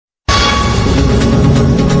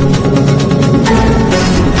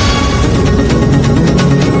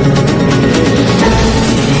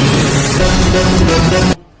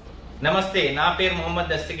నమస్తే, నా పేరు మొహమ్మద్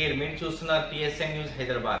దస్తగీర్. మీరు చూస్తున్నారు టీఎస్ఎన్ న్యూస్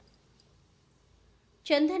హైదరాబాద్.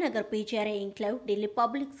 చందా Nagar పీజీఆర్ఏ enclave Delhi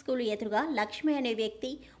public school ఎదురుగా లక్ష్మి అనే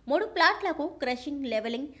వ్యక్తి 3 ప్లాట్లకు crushing,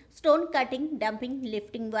 levelling, stone cutting, dumping,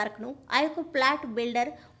 lifting వర్క్ను ఆ యొక్క plot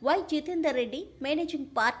builder why Jitender Reddy, managing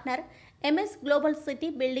partner MS global city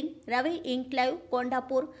building, Ravi enclave,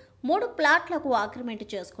 Kondapur 3 ప్లాట్లకు agreement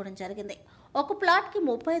చేసుకోవడం జరిగింది. ఒక ప్లాట్కి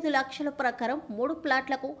 35 లక్షల ప్రకారం 3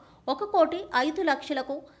 ప్లాట్లకు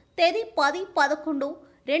 1,05,00,000కు తేదీ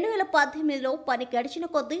 10/11/2018లో పని గడిచిన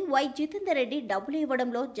కొద్దీ వై జితేందర్ రెడ్డి డబ్బులు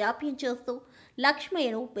ఇవ్వడంలో జాప్యం చేస్తూ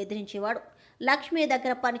లక్ష్మయ్యను బెదిరించేవాడు. లక్ష్మయ్య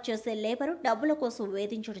దగ్గర పనిచేసే లేబరు డబ్బుల కోసం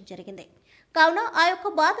వేధించడం జరిగింది. కావున ఆ యొక్క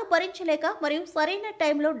బాధ భరించలేక మరియు సరైన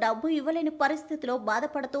టైంలో డబ్బు ఇవ్వలేని పరిస్థితిలో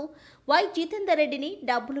బాధపడుతూ వై జితేందర్ రెడ్డిని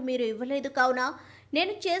డబ్బులు మీరు ఇవ్వలేదు కావున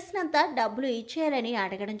నేను చేసినంత డబ్బులు ఇచ్చేయాలని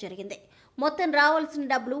అడగడం జరిగింది. మొత్తం రావాల్సిన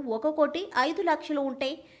డబ్బులు 1,05,00,000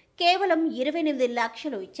 ఉంటే కేవలం 28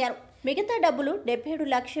 లక్షలు ఇచ్చారు. మిగతా డబ్బులు 77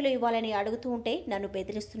 లక్షలు ఇవ్వాలని అడుగుతూ ఉంటే నన్ను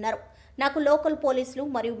బెదిరిస్తున్నారు. నాకు లోకల్ పోలీసులు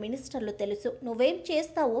మరియు మినిస్టర్లు తెలుసు, నువ్వేం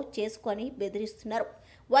చేస్తావో చేసుకొని బెదిరిస్తున్నారు.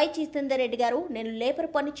 వై జితేందర్ రెడ్డి గారు, నేను లేబర్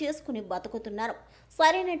పని చేసుకుని బతుకుతున్నాను.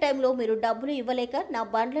 సరైన టైంలో మీరు డబ్బులు ఇవ్వలేక నా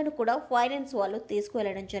బండ్లను కూడా ఫైనాన్స్ వాళ్ళు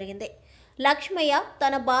తీసుకువెళ్లడం జరిగింది. లక్ష్మయ్య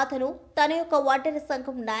తన బాధను తన యొక్క ఒంటరి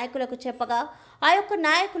సంఘం నాయకులకు చెప్పగా ఆ యొక్క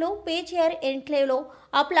నాయకులు పీజీఆర్ ఎన్క్లేవ్లో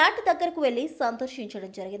ఆ ప్లాట్ దగ్గరకు వెళ్లి సంతోషించడం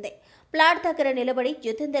జరిగింది. ప్లాట్ దగ్గర నిలబడి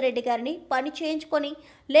జితేందర్ రెడ్డి గారిని పని చేయించుకొని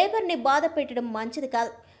లేబర్ని బాధ పెట్టడం మంచిది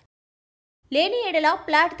కాదు. లేని ఏడల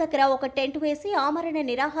ప్లాట్ దగ్గర ఒక టెంట్ వేసి ఆమరణ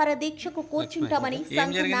నిరాహార దీక్షకు కూర్చుంటామని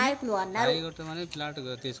సంఘ నాయకులు అన్నారు. ప్లాట్కి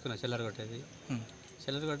వచ్చేసి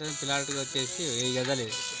 7 గజాలు,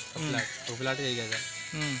 ఒక ప్లాట్ 7 గజాలు.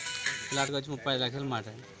 ప్లాట్కి వచ్చి 35 లక్షలు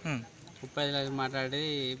మాట్లాడి 35 లక్షలు మాట్లాడి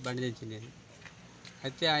బండి తెచ్చింది.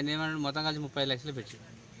 అయితే ఆయన ఏమన్నా మొత్తం కలిసి 35 లక్షలు పెట్టి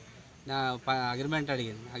నా అగ్రిమెంట్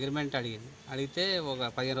అడిగితే ఒక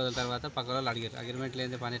 15 రోజుల తర్వాత పక్క వాళ్ళు అడిగారు, అగ్రిమెంట్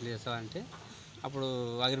లేని పని ఎట్లా చేస్తావు అంటే అప్పుడు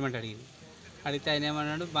అగ్రిమెంట్ అడిగితే ఆయన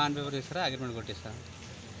ఏమన్నాడు, బాండ్ పేపర్ తీసుకురా అగ్రిమెంట్ కొట్టిస్తాను.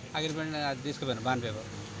 అగ్రిమెంట్ అది తీసుకుపోయాను, బాండ్ పేపర్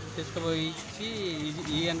తీసుకుపోయి ఇచ్చి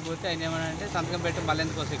అనిపోతే ఆయన ఏమన్నాడంటే సంతకం పెట్టి మళ్ళీ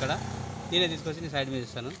ఎందుకు వస్తాయి ఇక్కడ, నేనే తీసుకొచ్చి నీ సైడ్ మీద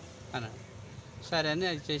ఇస్తాను అన్నాడు. సరే అని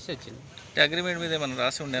అది చేసి వచ్చింది. అగ్రిమెంట్ మీద ఏమన్నా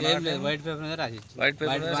రాసి ఉండే? వైట్ పేపర్ మీద రాసి ఇచ్చి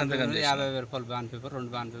 50,000 రూపాయలు బాండ్ పేపర్, 2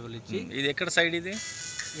 బాండ్ పేపర్లు ఇచ్చి. ఇది ఎక్కడ సైడ్? ఇది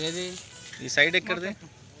ఏది ఈ సైడ్ ఎక్కడిది?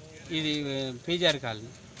 ఇది పీజీఆర్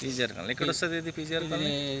కాలనీ. పీజీఆర్ కాలనీ ఎక్కడ వస్తుంది? ఇది పీజీఆర్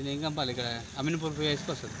కాలనీ ఇంకంపల్లి, ఇక్కడ అమీన్పూర్ ప్లేస్కి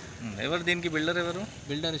వస్తుంది. ఎవరు దీనికి బిల్డర్? ఎవరు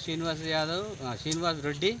బిల్డర్? శ్రీనివాస్ యాదవ్, శ్రీనివాస్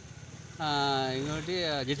రెడ్డి, ఇంకోటి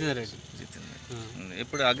జితేందర్ రెడ్డి.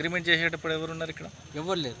 ఇప్పుడు అగ్రిమెంట్ చేసేటప్పుడు ఎవరు ఉన్నారు ఇక్కడ?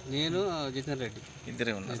 ఎవరు లేరు, నేను జితేందర్ రెడ్డి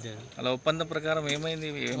ఇద్దరే ఉన్నారు. అలా ఒప్పందం ప్రకారం ఏమైంది?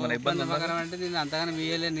 ఏమైనా ఇబ్బంది ప్రకారం అంటే నేను అంతగానో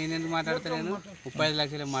మీయలే, నేను ఎందుకు మాట్లాడితే నేను 35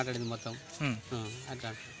 లక్షలే మాట్లాడింది మొత్తం. అట్లా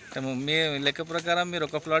మీ లెక్క ప్రకారం మీరు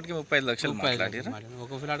ఒక ప్లాట్కి 35 లక్షలు మాట్లాడారు.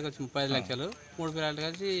 ఒక ప్లాట్కి వచ్చి 35 లక్షలు, 3 ప్లాట్లు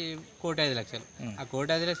కలిసి 1,05 లక్షలు. ఆ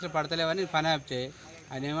 1,05 లక్షలు పడతలేవని పని ఆపితే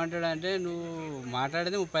ఆయన ఏమంటాడు అంటే, నువ్వు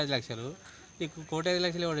మాట్లాడేది 35 లక్షలు, నీకు 1,05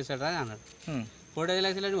 లక్షలు ఓడిస్తాడా అని అన్నాడు. 1,05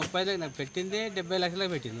 లక్షలు అంటే 35 లక్షలు నాకు పెట్టిందే 70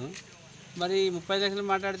 లక్షలకు పెట్టింది. మరి 35 లక్షలు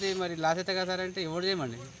మాట్లాడితే మరి లాస్ అయితే కదా సార్ అంటే ఎవరు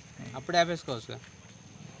చేయమండి, అప్పుడే ఆపేసుకోవచ్చు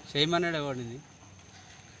చేయమన్నాడు ఎవడిని.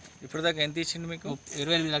 ఇప్పుడు దాకా ఎంత ఇచ్చింది మీకు?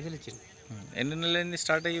 28 లక్షలు ఇచ్చింది. ఎన్ని నెలలు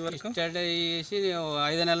స్టార్ట్ అయ్యే వరకు? స్టార్ట్ అయ్యేసి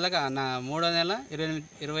 5 నెలలకు నా 3వ నెల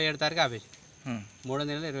 27 తారీఖు ఆపేసి, 3వ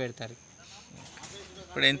నెల 27 తారీఖు.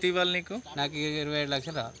 ఇప్పుడు ఎంత ఇవ్వాలి నీకు? నాకు 27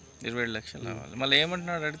 లక్షలు రావాలి. 27 లక్షలు రావాలి. మళ్ళీ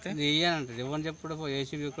ఏమంటున్నాడు అడిగితే? నేను ఇయ్యానంటాడు. ఎవరిని చెప్పుకో,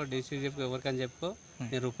 ఏసీబీకో డీసీబీ చెప్పుకో, ఎవరికని చెప్పుకో,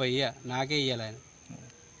 నేను రూపాయి ఇయ్య, నాకే ఇవ్వాలి ఆయన,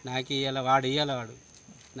 నాకే ఇవ్వాలి, వాడు ఇవ్వాలి, వాడు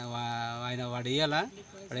ఇవ్వాలా.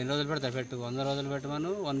 వాడు ఎన్ని రోజులు పెడతా పెట్టు, 100 రోజులు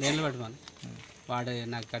పెట్టమను, 100 ఏళ్ళు పెట్టమను, వాడు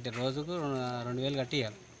నాకు కట్టి రోజుకు 2,000 కట్టి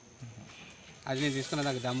ఇవ్వాలి. అది నేను తీసుకున్న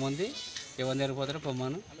నాకు దమ్ము ఉంది. ఎవరి దగ్గర పోతారో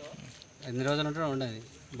పొమ్మను, ఎన్ని రోజులు ఉంటాడో ఉండదు.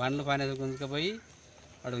 బండ్లు పైన గుంజుకపోయి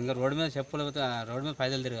వాడు ఇంకా రోడ్డు మీద చెప్పులు, రోడ్డు మీద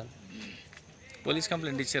పైదలు తిరగాలి. పోలీస్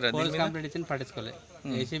కంప్లైంట్ ఇచ్చారా? పోలీస్ కంప్లైంట్ ఇచ్చిన పట్టించుకోలేదు,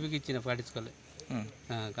 ఏసీబీకి ఇచ్చిన పట్టించుకోలేదు,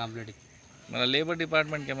 కంప్లైంట్ ఇచ్చి. మన లేబర్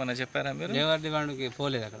డిపార్ట్మెంట్కి ఏమన్నా చెప్పారా మీరు? లేబర్ డిపార్ట్మెంట్కి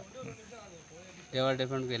పోలేదు, అక్కడ లేబర్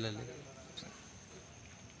డిపార్ట్మెంట్కి వెళ్ళలేదు.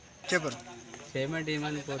 చెప్పరు పేమెంట్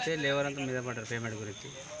ఏమని పోతే లేబర్ అంతా మీద పడ్డారు పేమెంట్ గురించి.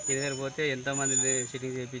 ఈ దగ్గర పోతే ఎంతమంది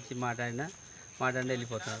సిట్టింగ్ చేయించి మాట్లాడి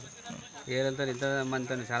వెళ్ళిపోతున్నారు. ఏదంతా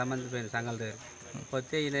ఇంతమందితో చాలామంది పోయింది సంఘాల దగ్గర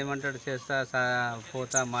పోతే ఈయన ఏమంటాడు, చేస్తా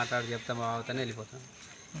పోతా మాట్లాడి చెప్తా అవుతానే వెళ్ళిపోతాను.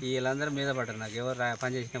 వీళ్ళందరూ మీద పడ్డారు నాకు, ఎవరు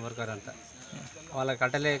పని చేసిన వర్కర్ అంతా. వాళ్ళకి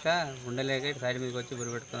కట్టలేక ఉండలేక సైడ్ మీదకి వచ్చి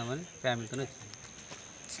గురి పెట్టుకుందామని ఫ్యామిలీతో వచ్చింది.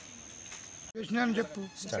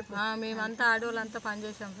 మేమంతా ఆడవాళ్ళంతా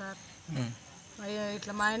పనిచేసాం సార్.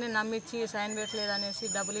 ఇట్లా మా ఆయన నమ్మించి సైన్ పెట్టలేదు అనేసి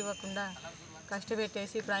డబ్బులు ఇవ్వకుండా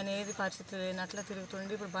కష్టపెట్టేసి ఇప్పుడు ఆయన ఏది పరిస్థితి లేనట్లా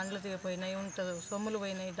తిరుగుతుండి. ఇప్పుడు బండ్లు తిరిగిపోయినాయి, ఉంటుంది సొమ్ములు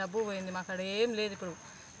పోయినాయి, డబ్బు పోయింది, మాకు అక్కడ ఏం లేదు. ఇప్పుడు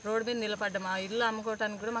రోడ్డు మీద నిలబడ్డాం. ఆ ఇల్లు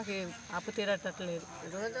అమ్ముకోవటానికి కూడా మాకు అప్పు తీరట్లేదు.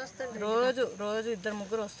 రోజు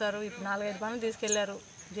 2-3 వస్తారు. ఇప్పుడు 4-5 పనులు తీసుకెళ్లారు.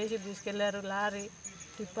 జేసీబీ తీసుకెళ్లారు, లారీ,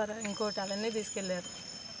 టిప్పర్, ఇంకోటి అవన్నీ తీసుకెళ్లారు.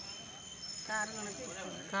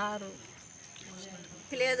 కారు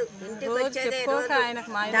లేదు ఇంటికి వచ్చేదే ఆయనకు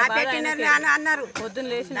మా అన్నారు. పొద్దున్న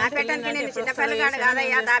లేచి దాపేటానికి నేను చిన్నపిల్లగాడు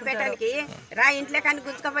కాదయ్యా, దాపేటానికి రా ఇంట్లో కానీ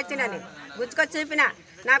గుచ్చుకొచ్చినని గుచ్చుకొచ్చి చూపిన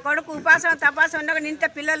నా కొడుకు ఉపాసం తపాసం ఉండగా ఇంత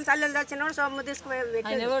పిల్లలు తల్లులు తెచ్చినప్పుడు సొమ్ము తీసుకుపోయి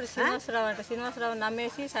శ్రీనివాసరావు అంటే శ్రీనివాసరావు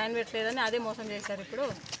నమ్మేసి సైన్ పెట్టలేదని అదే మోసం చేశారు. ఇప్పుడు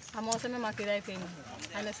ఆ మోసమే మాకు ఇదైపోయింది.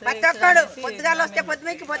 ప్రతి ఒక్కడు పొద్దుగాల వస్తే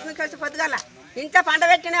పొద్దుమికి వస్తే పొద్దుగాల ఇంత పంట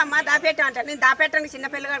పెట్టినా అమ్మ దాపేటం అంట. నేను దాపేటానికి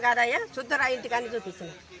చిన్నపిల్లగాడు కాదయ్యా, శుద్ధరా ఇంటికాని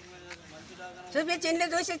చూపించిన చూపించి ఇంట్లో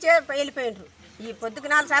చూసి వెళ్ళిపోయిండ్రు. ఈ పొద్దుకు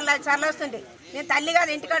 4 సార్లు 5 సార్లు వస్తుండే. నేను తల్లి కాదు,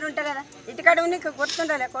 ఇంటికాడ ఉంటా కదా, ఇంటికాడ ఉన్ని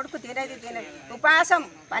కొడుతుండే కొడుకు తినేది ఉపాసం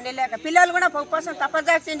పని లేక పిల్లలు కూడా ఉపాసం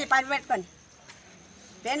తప్పదాచిండి పని పెట్టుకొని.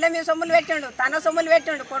 పెండ్ల మీద సొమ్ములు పెట్టిండు, తన సొమ్ములు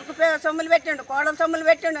పెట్టిండు, కొడుకు సొమ్ములు పెట్టిండు, కోడలు సొమ్ములు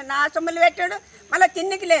పెట్టిండు, నా సొమ్ములు పెట్టిండు. మళ్ళీ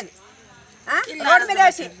తిన్నికి లేదు, రోడ్డు మీద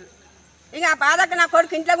వేసి. ఇక ఆ బాధకు నా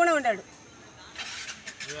కొడుకు ఇంట్లో కూడా ఉన్నాడు.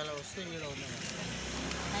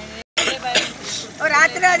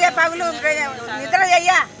 రాత్రి అదే పగులు నిద్ర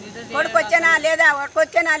చెయ్యా, కొడుకు వచ్చానా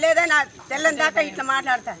లేదా నా తెల్లని దాకా ఇట్లా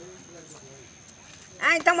మాట్లాడతా.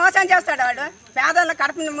 ఇంత మోసం చేస్తాడు వాడు, పేదోళ్ళ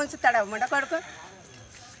కడుపుని ముంచుతాడు ముండ కొడుకు.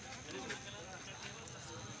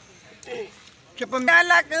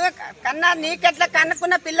 వాళ్ళకు కన్నా నీకెట్లా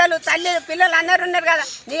కనుక్కున్న పిల్లలు అందరు ఉన్నారు కదా,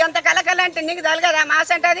 నీ అంత కలకల అంటే నీకు తలగదా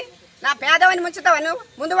మాస అంటది. నా పేదవని ముంచుతావా నువ్వు?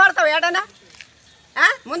 ముందు పడతావు ఏడనా?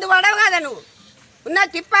 ముందు పడవు కదా నువ్వు. ఉన్న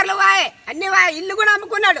టిప్పర్లు వాయే అన్ని వాయే, ఇల్లు కూడా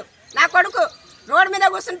అమ్ముకున్నాడు నా కొడుకు. రోడ్డు మీద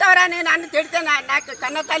కూర్చుంటావురా నేను అన్ని తిడితే నాకు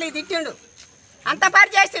కన్న తల్లి తిట్టిండు. అంత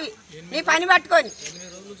పని చేసేవి నీ పని పట్టుకొని.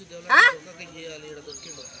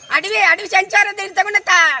 అడవి సంచారం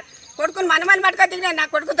తిరుగుతా కొడుకుని మనమని పట్టుకొని తిరిగినా నా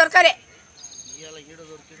కొడుకు దొరకరే.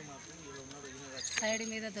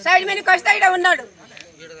 సైడ్ మీదకి వస్తే ఇక్కడ ఉన్నాడు.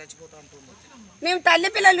 మేము తల్లి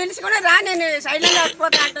పిల్లలు పిలిచి కూడా రా నేను సైడ్లో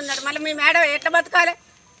చచ్చిపోతా అంటున్నాడు. మళ్ళీ మీ మేడం ఎట్లా బతకాలి?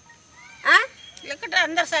 ఇక్కడ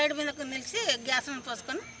అందరు సైడ్ మీద నిలిచి గ్యాస్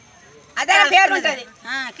పోసుకొని అదే పేరు ఉంటుంది,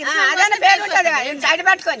 అదే పేరు ఉంటుంది సైడ్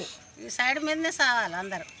పట్టుకొని. ఈ సైడ్ మీదనే సావాలి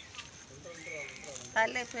అందరు,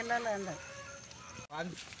 తల్లి పిల్లలు అందరు.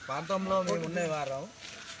 ప్రాంతంలో మేము ఉండేవారం.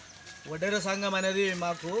 వడ్డేరు సంఘం అనేది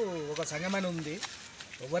మాకు ఒక సంఘం అని ఉంది.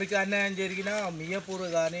 ఎవరికి అన్యాయం జరిగినా మియ్యపూర్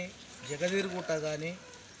కానీ, జగదీరుగుట్ట కానీ,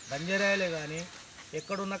 బంజరాయలే కానీ,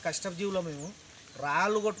 ఎక్కడున్న కష్టజీవులు మేము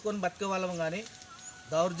రాళ్ళు కొట్టుకొని బతికే వాళ్ళం కానీ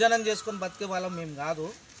దౌర్జన్యం చేసుకొని బతికే వాళ్ళం మేము కాదు.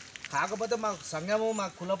 కాకపోతే మా సంఘము మా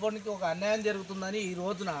కులపోనికి ఒక అన్యాయం జరుగుతుందని ఈ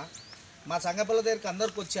రోజున మా సంఘ పిల్లల దగ్గరికి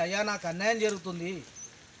అందరికి వచ్చి అయ్యా నాకు అన్యాయం జరుగుతుంది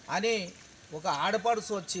అని ఒక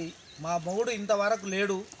ఆడపడుసు వచ్చి మా మొగుడు ఇంతవరకు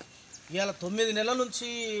లేడు, ఇవాళ 9 నెలల నుంచి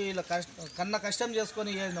ఇలా కష్టం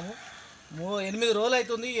చేసుకొని వెళ్ళినాము, 8 రోజులు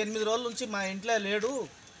అవుతుంది, 8 రోజుల నుంచి మా ఇంట్లో లేడు,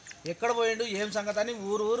 ఎక్కడ పోయిండు ఏం సంగతి అని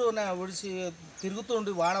ఊరు ఒడిసి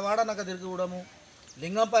తిరుగుతుండి వాడవాడ అనక తిరుగుడము,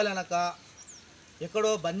 లింగంపల్లి ఎక్కడో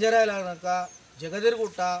బంజరాయలు అనక,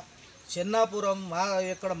 జగదిరుగుట్ట, చెన్నాపురం,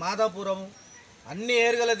 ఎక్కడ మాదాపురం అన్ని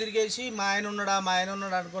ఏరియాలో తిరిగేసి మా ఆయన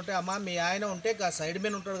ఉన్నాడు అనుకుంటే, అమ్మ మీ ఆయన ఉంటే సైడ్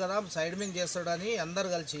మీద ఉంటాడు కదా, సైడ్ మీద చేస్తాడని అందరు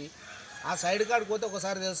కలిసి ఆ సైడ్ కాడికి పోతే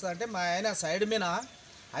ఒకసారి తెలుస్తుంది అంటే మా ఆయన సైడ్ మీద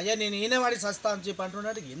అయ్యా నేను ఈయన వాడి చస్తా అని చెప్పి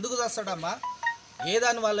అంటున్నాడు. ఎందుకు చస్తాడమ్మా, ఏ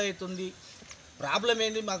దాని వల్ల అవుతుంది, ప్రాబ్లం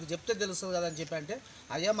ఏంది మాకు చెప్తే తెలుస్తుంది కదా అని చెప్పి అంటే,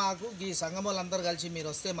 అయ్యా మాకు ఈ సంఘం వాళ్ళందరూ కలిసి మీరు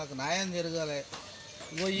వస్తే మాకు న్యాయం జరగాలి,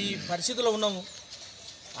 ఈ పరిస్థితిలో ఉన్నాము.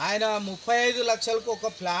 ఆయన 35 లక్షలకు ఒక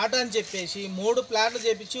ప్లాట్ అని చెప్పేసి 3 ప్లాట్లు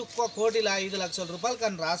చేపించి 1,05,00,000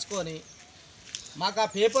 కానీ రాసుకొని మాకు ఆ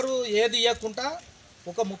పేపరు ఏది ఇవ్వకుండా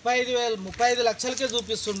ఒక 35 లక్షలకే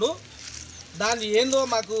చూపిస్తుండు. దాన్ని ఏందో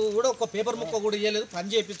మాకు కూడా ఒక పేపర్ ముక్క కూడా ఇవ్వలేదు, పని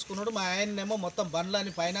చేయించుకున్నాడు. మా ఆయనేమో మొత్తం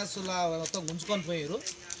బండ్లని ఫైనాన్స్లా మొత్తం గుంజుకొని పోయారు.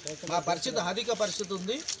 మా పరిస్థితి అధిక పరిస్థితి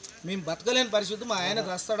ఉంది, మేము బతకలేని పరిస్థితి. మా ఆయన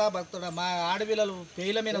బతకడా మా ఆడపిల్లలు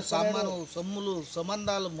పేలమైన సామాను సొమ్ములు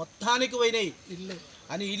సంబంధాలు మొత్తానికి పోయినాయి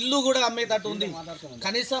అని ఇల్లు కూడా అమ్మేటట్టు ఉంది.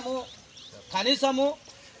 కనీసము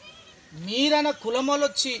మీరైన కులమోళ్ళు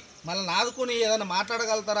వచ్చి మళ్ళీ ఆదుకొని ఏదైనా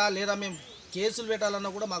మాట్లాడగలుగుతారా, లేదా మేము కేసులు పెట్టాలన్నా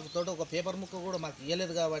కూడా మాకు తోట ఒక పేపర్ ముక్క కూడా మాకు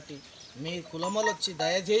ఇవ్వలేదు. కాబట్టి మీ కులమోళ్ళు వచ్చి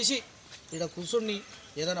దయచేసి ఇక్కడ కూర్చుని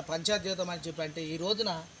ఏదైనా పంచాయతీ చేద్దామని చెప్పి అంటే ఈ రోజున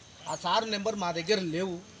ఆ సారు నెంబర్ మా దగ్గర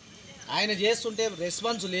లేవు. ఆయన చేస్తుంటే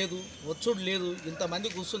రెస్పాన్స్ లేదు, వచ్చుడు లేదు. ఇంతమంది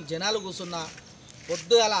జనాలు కూర్చున్నా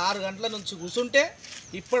పొద్దుగాల 6 గంటల నుంచి కూర్చుంటే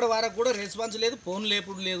ఇప్పటి వరకు కూడా రెస్పాన్స్ లేదు, ఫోన్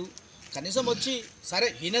లేపుడు లేదు. కనీసం వచ్చి సరే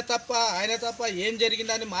ఆయన తప్ప ఏం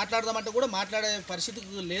జరిగిందని మాట్లాడదామంటే కూడా మాట్లాడే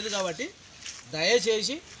పరిస్థితి లేదు. కాబట్టి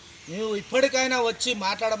దయచేసి నువ్వు ఇప్పటికైనా వచ్చి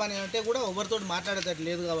మాట్లాడమని అంటే కూడా ఎవరితో మాట్లాడేటట్టు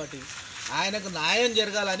లేదు. కాబట్టి ఆయనకు న్యాయం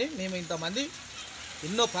జరగాలని మేము ఇంతమంది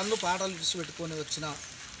ఎన్నో పనులు పాటలు చూసి పెట్టుకొని వచ్చిన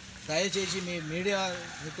దయచేసి మీ మీడియా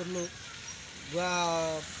మిత్రులు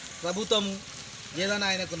ప్రభుత్వము ఏదైనా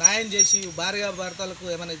ఆయనకు న్యాయం చేసి భార్య భర్తలకు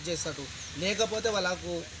ఏమైనా చేస్తాడు, లేకపోతే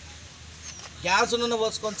వాళ్ళకు గ్యాస్ నూనె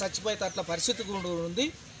పోసుకొని చచ్చిపోతే అట్లా పరిస్థితి కూడా ఉంది.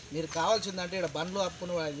 మీరు కావాల్సిందంటే ఇక్కడ బండ్లు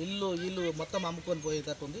అప్పుకుని ఇల్లు మొత్తం అమ్ముకొని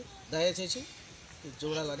పోయేటట్టు ఉంది. దయచేసి ఇది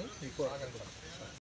చూడాలని మీకు